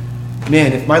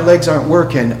 Man, if my legs aren't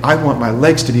working, I want my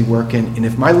legs to be working. And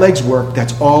if my legs work,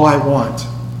 that's all I want.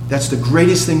 That's the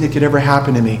greatest thing that could ever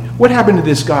happen to me. What happened to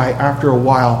this guy after a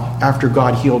while, after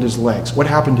God healed his legs? What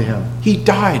happened to him? He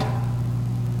died.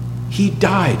 He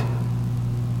died.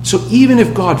 So even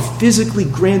if God physically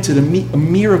granted a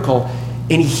miracle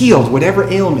and he healed whatever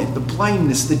ailment, the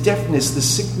blindness, the deafness, the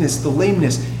sickness, the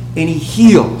lameness, and he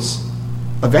heals,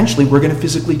 eventually we're going to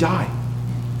physically die.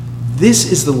 This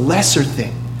is the lesser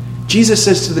thing. Jesus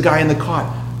says to the guy in the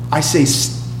cot, I say,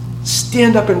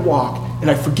 stand up and walk, and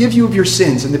I forgive you of your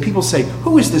sins. And the people say,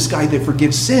 who is this guy that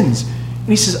forgives sins? And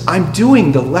he says, I'm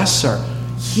doing the lesser,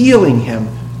 healing him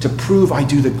to prove I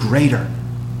do the greater.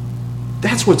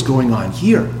 That's what's going on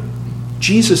here.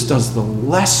 Jesus does the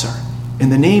lesser. In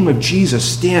the name of Jesus,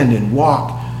 stand and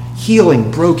walk,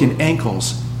 healing broken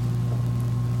ankles.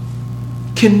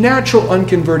 Can natural,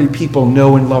 unconverted people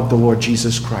know and love the Lord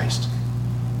Jesus Christ?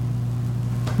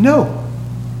 No.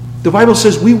 The Bible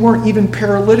says we weren't even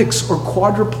paralytics or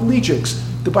quadriplegics.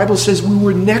 The Bible says we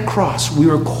were necros. We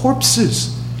were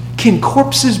corpses. Can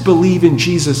corpses believe in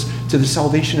Jesus to the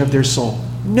salvation of their soul?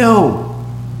 No.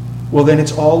 Well, then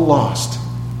it's all lost.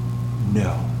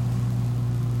 No.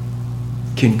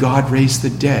 Can God raise the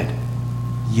dead?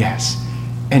 Yes.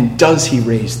 And does he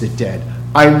raise the dead?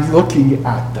 I'm looking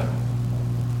at them.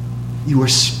 You are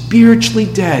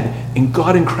spiritually dead, and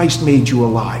God in Christ made you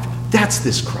alive. That's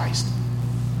this Christ.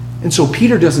 And so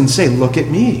Peter doesn't say, look at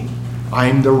me.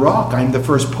 I'm the rock. I'm the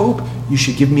first pope. You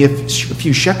should give me a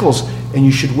few shekels, and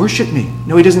you should worship me.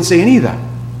 No, he doesn't say any of that.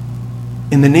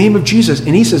 In the name of Jesus.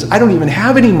 And he says, I don't even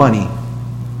have any money.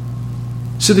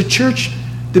 So the church,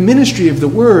 the ministry of the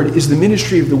word is the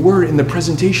ministry of the word in the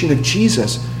presentation of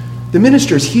Jesus. The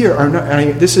ministers here are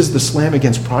not, this is the slam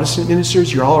against Protestant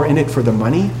ministers. You all are in it for the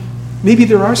money. Maybe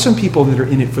there are some people that are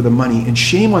in it for the money, and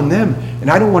shame on them.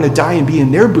 And I don't want to die and be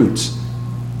in their boots.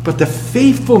 But the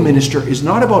faithful minister is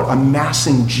not about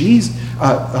amassing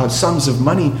sums of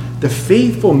money. The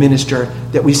faithful minister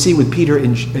that we see with Peter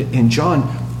and John,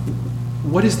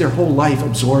 what is their whole life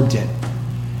absorbed in?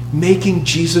 Making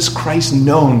Jesus Christ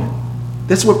known.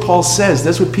 That's what Paul says.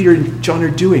 That's what Peter and John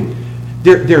are doing.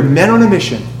 They're men on a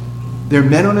mission. They're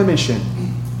men on a mission.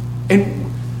 And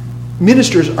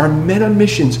ministers are men on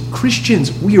missions.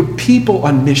 Christians, we are people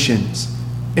on missions.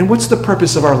 And what's the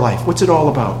purpose of our life? What's it all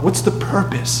about? What's the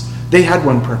purpose? They had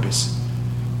one purpose.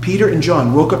 Peter and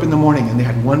John woke up in the morning and they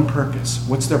had one purpose.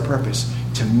 What's their purpose?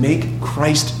 To make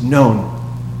Christ known.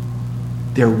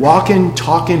 They're walking,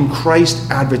 talking Christ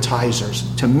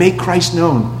advertisers. To make Christ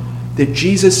known. That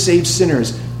Jesus saves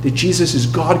sinners. That Jesus is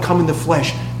God come in the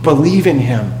flesh. Believe in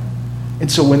him. And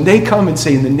so when they come and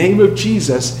say, in the name of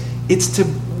Jesus, it's to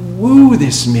woo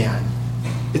this man.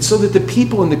 It's so that the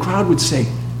people in the crowd would say,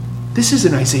 this is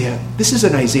an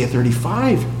Isaiah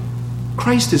 35.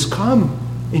 Christ has come,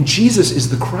 and Jesus is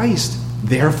the Christ.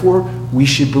 Therefore, we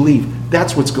should believe.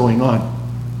 That's what's going on.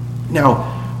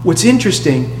 Now, what's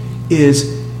interesting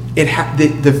is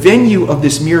the venue of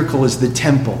this miracle is the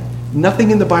temple.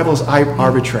 Nothing in the Bible is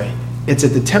arbitrary. It's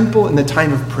at the temple in the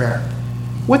time of prayer.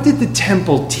 What did the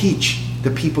temple teach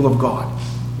the people of God?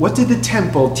 What did the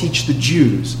temple teach the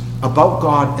Jews about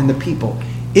God and the people?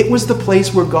 It was the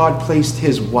place where God placed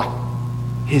his what?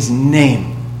 His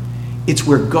name. It's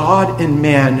where God and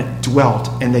man dwelt,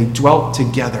 and they dwelt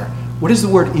together. What does the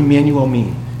word Emmanuel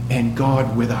mean? And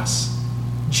God with us.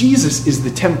 Jesus is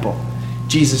the temple.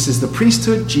 Jesus is the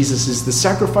priesthood. Jesus is the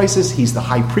sacrifices. He's the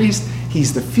high priest.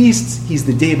 He's the feasts. He's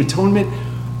the Day of Atonement.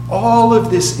 All of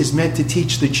this is meant to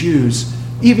teach the Jews.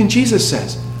 Even Jesus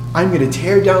says, I'm going to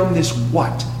tear down this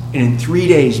what? And in 3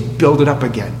 days build it up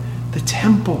again. The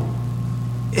temple.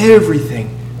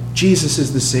 Everything. Jesus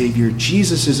is the Savior.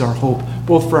 Jesus is our hope,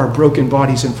 both for our broken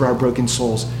bodies and for our broken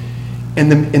souls.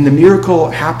 And the miracle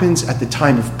happens at the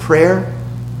time of prayer.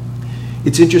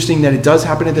 It's interesting that it does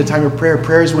happen at the time of prayer.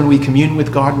 Prayer is when we commune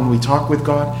with God, when we talk with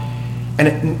God.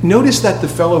 And notice that the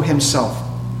fellow himself,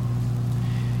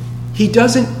 he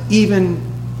doesn't even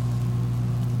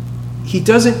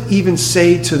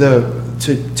say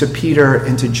to Peter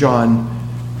and to John,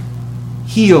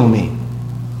 heal me.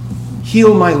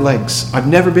 Heal my legs. I've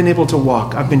never been able to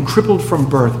walk. I've been crippled from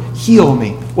birth. Heal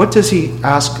me. What does he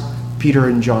ask Peter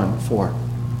and John for?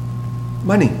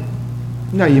 Money.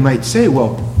 Now you might say,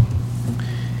 well,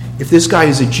 if this guy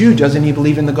is a Jew, doesn't he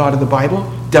believe in the God of the Bible?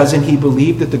 Doesn't he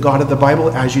believe that the God of the Bible,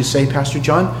 as you say, Pastor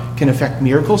John, can effect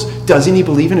miracles? Doesn't he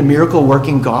believe in a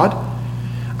miracle-working God?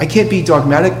 I can't be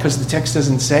dogmatic because the text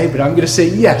doesn't say, but I'm going to say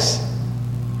yes.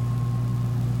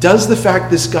 Does the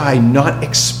fact this guy not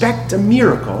expect a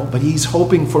miracle, but he's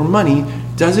hoping for money,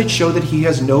 does it show that he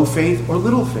has no faith or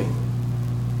little faith?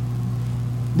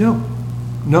 No,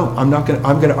 I'm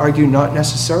going to argue not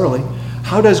necessarily.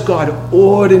 How does God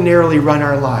ordinarily run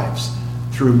our lives?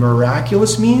 Through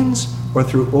miraculous means or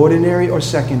through ordinary or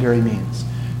secondary means?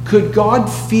 Could God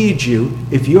feed you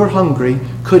if you're hungry?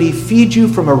 Could he feed you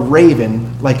from a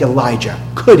raven like Elijah?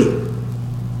 Could he?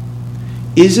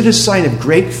 Is it a sign of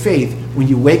great faith when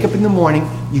you wake up in the morning,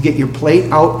 you get your plate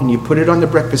out and you put it on the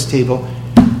breakfast table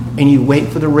and you wait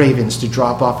for the ravens to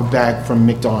drop off a bag from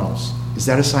McDonald's? Is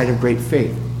that a sign of great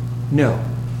faith? No.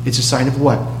 It's a sign of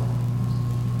what?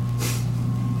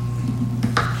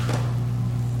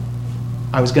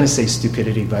 I was going to say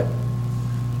stupidity, but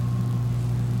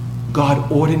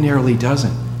God ordinarily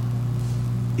doesn't.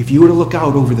 If you were to look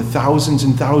out over the thousands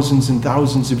and thousands and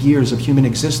thousands of years of human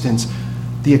existence,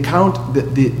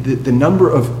 the number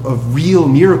of real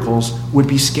miracles would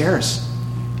be scarce.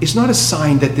 It's not a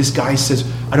sign that this guy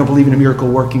says, I don't believe in a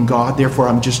miracle-working God, therefore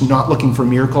I'm just not looking for a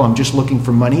miracle, I'm just looking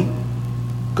for money.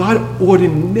 God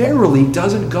ordinarily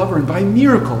doesn't govern by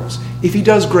miracles. If he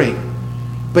does, great.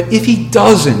 But if he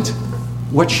doesn't,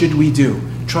 what should we do?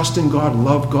 Trust in God,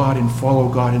 love God, and follow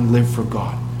God, and live for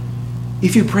God.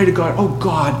 If you pray to God, oh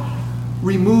God,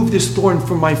 remove this thorn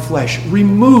from my flesh.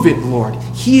 Remove it, Lord.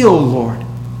 Heal, Lord.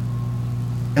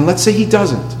 And let's say he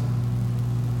doesn't.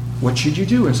 What should you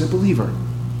do as a believer?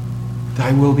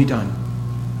 Thy will be done.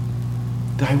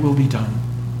 Thy will be done.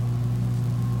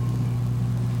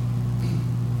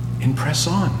 And press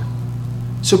on.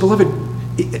 So, beloved,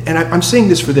 and I'm saying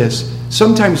this for this.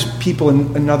 Sometimes people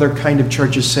in another kind of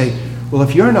churches say, well,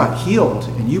 if you're not healed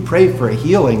and you pray for a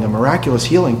healing, a miraculous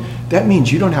healing, that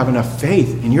means you don't have enough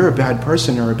faith and you're a bad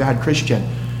person or a bad Christian.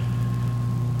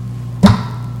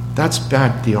 That's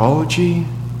bad theology.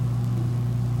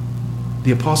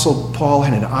 The Apostle Paul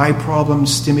had an eye problem.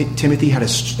 Timothy had a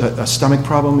stomach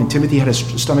problem. And Timothy had a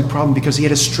stomach problem because he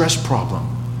had a stress problem.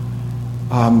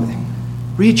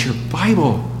 Read your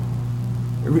Bible.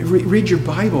 Read your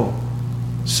Bible.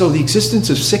 So the existence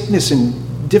of sickness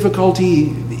and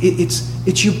difficulty,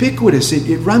 it's ubiquitous.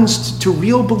 It runs to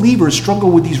real believers struggle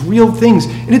with these real things.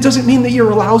 And it doesn't mean that you're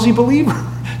a lousy believer.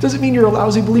 It doesn't mean you're a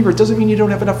lousy believer. It doesn't mean you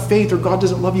don't have enough faith or God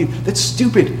doesn't love you. That's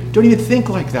stupid. Don't even think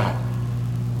like that.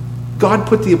 God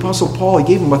put the Apostle Paul, he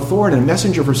gave him a thorn and a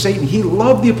messenger for Satan. He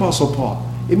loved the Apostle Paul.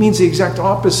 It means the exact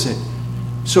opposite.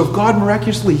 So if God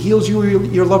miraculously heals you or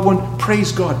your loved one,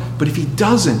 praise God. But if he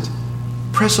doesn't,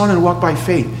 press on and walk by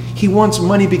faith. He wants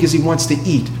money because he wants to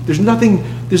eat. There's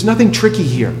nothing tricky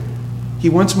here. He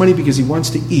wants money because he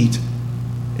wants to eat.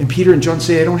 And Peter and John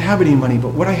say, I don't have any money,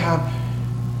 but what I have,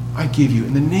 I give you.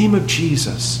 In the name of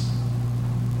Jesus.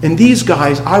 And these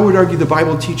guys, I would argue the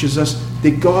Bible teaches us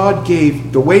that God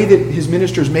gave, the way that his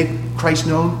ministers make Christ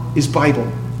known is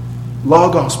Bible,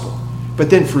 law, gospel. But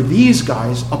then for these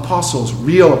guys, apostles,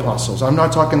 real apostles, I'm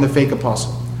not talking the fake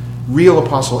apostle, real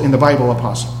apostle, in the Bible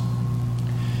apostle.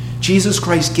 Jesus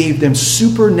Christ gave them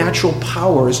supernatural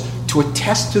powers to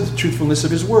attest to the truthfulness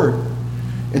of his word.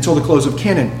 Until the close of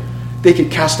canon, they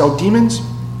could cast out demons,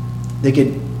 they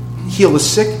could heal the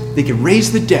sick, they could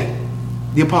raise the dead,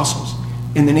 the apostles,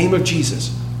 in the name of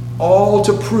Jesus, all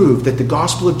to prove that the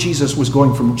gospel of Jesus was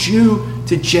going from Jew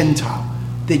to Gentile,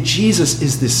 that Jesus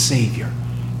is the Savior.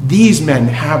 These men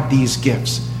have these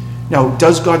gifts. Now,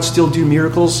 does God still do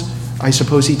miracles? I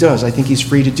suppose he does. I think he's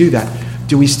free to do that.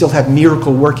 Do we still have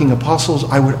miracle-working apostles?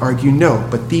 I would argue no.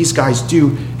 But these guys do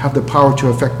have the power to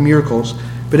effect miracles.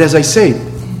 But as I say,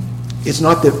 it's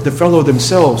not the fellow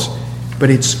themselves,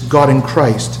 but it's God in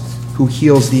Christ who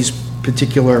heals these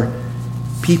particular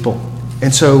people.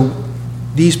 And so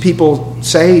these people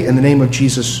say, in the name of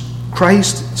Jesus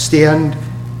Christ, stand.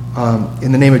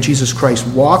 In the name of Jesus Christ,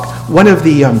 walk. One of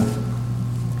the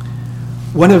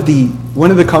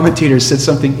commentators said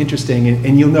something interesting,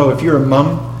 and you'll know if you're a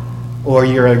mom or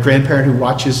you're a grandparent who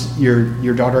watches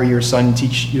your daughter or your son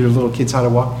teach your little kids how to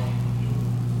walk.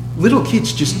 Little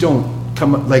kids just don't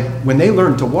come, like when they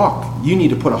learn to walk, you need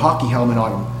to put a hockey helmet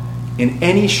on them. In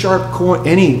any sharp corner,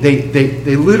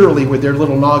 they literally with their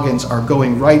little noggins are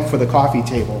going right for the coffee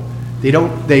table.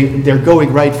 They're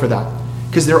going right for that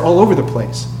because they're all over the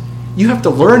place. You have to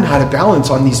learn how to balance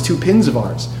on these two pins of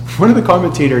ours. One of the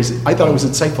commentators, I thought it was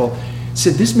insightful,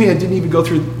 said this man didn't even go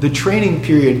through the training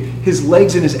period. His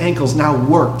legs and his ankles now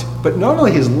worked. But not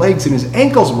only his legs and his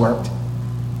ankles worked.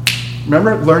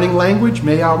 Remember learning language,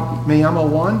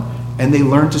 Mayama1, and they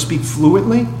learned to speak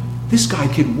fluently? This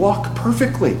guy could walk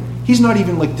perfectly. He's not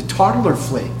even like the toddler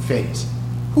phase.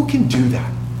 Who can do that?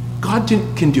 God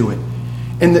can do it.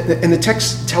 And the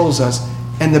text tells us,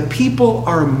 and the people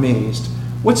are amazed.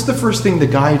 What's the first thing the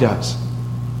guy does?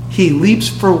 He leaps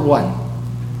for what?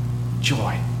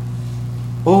 Joy.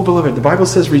 Oh, beloved, the Bible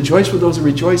says, rejoice with those who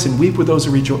rejoice and weep with those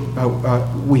who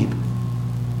weep.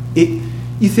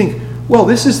 You think, well,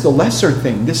 this is the lesser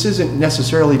thing. This isn't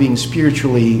necessarily being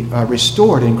spiritually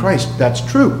restored in Christ. That's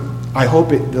true. I hope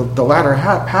the latter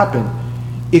happen.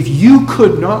 If you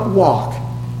could not walk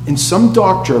and some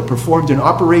doctor performed an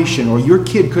operation, or your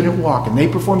kid couldn't walk and they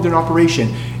performed an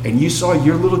operation, and you saw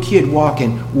your little kid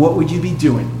walking, what would you be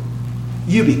doing?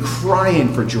 You'd be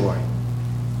crying for joy.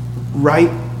 Right?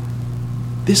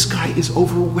 This guy is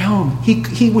overwhelmed.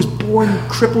 He was born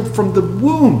crippled from the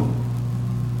womb.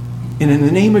 And in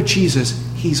the name of Jesus,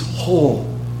 he's whole.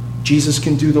 Jesus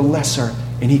can do the lesser,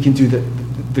 and he can do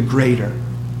the greater.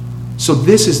 So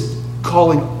this is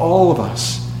calling all of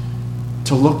us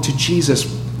to look to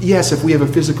Jesus. Yes, if we have a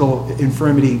physical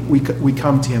infirmity, we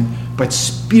come to him. But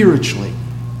spiritually,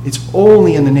 it's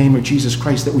only in the name of Jesus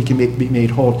Christ that we can be made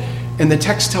whole. And the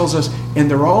text tells us, and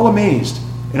they're all amazed.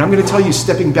 And I'm going to tell you,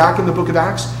 stepping back in the book of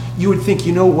Acts, you would think,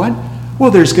 you know what? Well,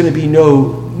 there's going to be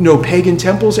no pagan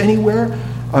temples anywhere.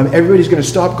 Everybody's going to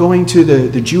stop going to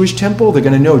the Jewish temple. They're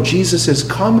going to know Jesus has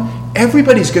come.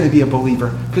 Everybody's going to be a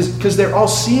believer because they're all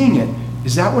seeing it.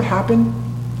 Is that what happened?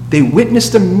 They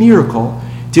witnessed a miracle.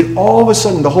 Did all of a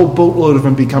sudden the whole boatload of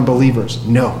them become believers?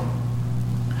 No.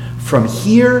 From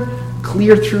here,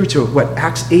 clear through to what,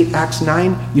 Acts 8, Acts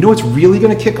 9, you know what's really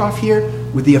going to kick off here?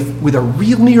 With a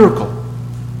real miracle.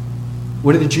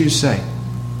 What did the Jews say?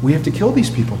 We have to kill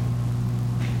these people.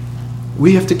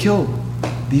 We have to kill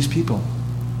these people.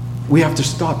 We have to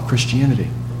stop Christianity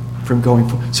from going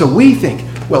forward. So we think,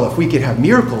 well, if we could have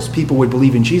miracles, people would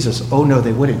believe in Jesus. Oh, no,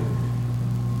 they wouldn't.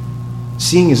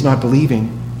 Seeing is not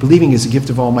believing. Believing is a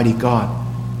gift of Almighty God.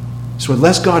 So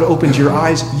unless God opens your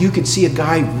eyes, you could see a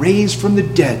guy raised from the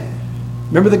dead.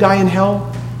 Remember the guy in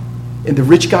hell? And the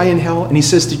rich guy in hell? And he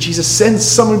says to Jesus, send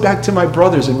someone back to my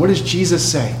brothers. And what does Jesus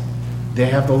say? They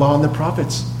have the law and the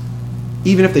prophets.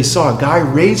 Even if they saw a guy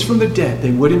raised from the dead, they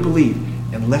wouldn't believe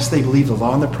unless they believe the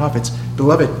law and the prophets.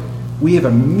 Beloved, we have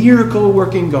a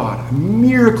miracle-working God, a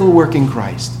miracle-working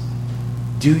Christ.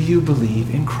 Do you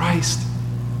believe in Christ?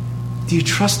 Do you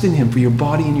trust in him for your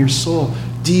body and your soul?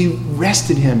 Do you rest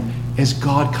in him as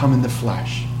God come in the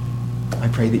flesh? I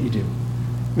pray that you do.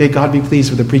 May God be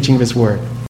pleased with the preaching of his word.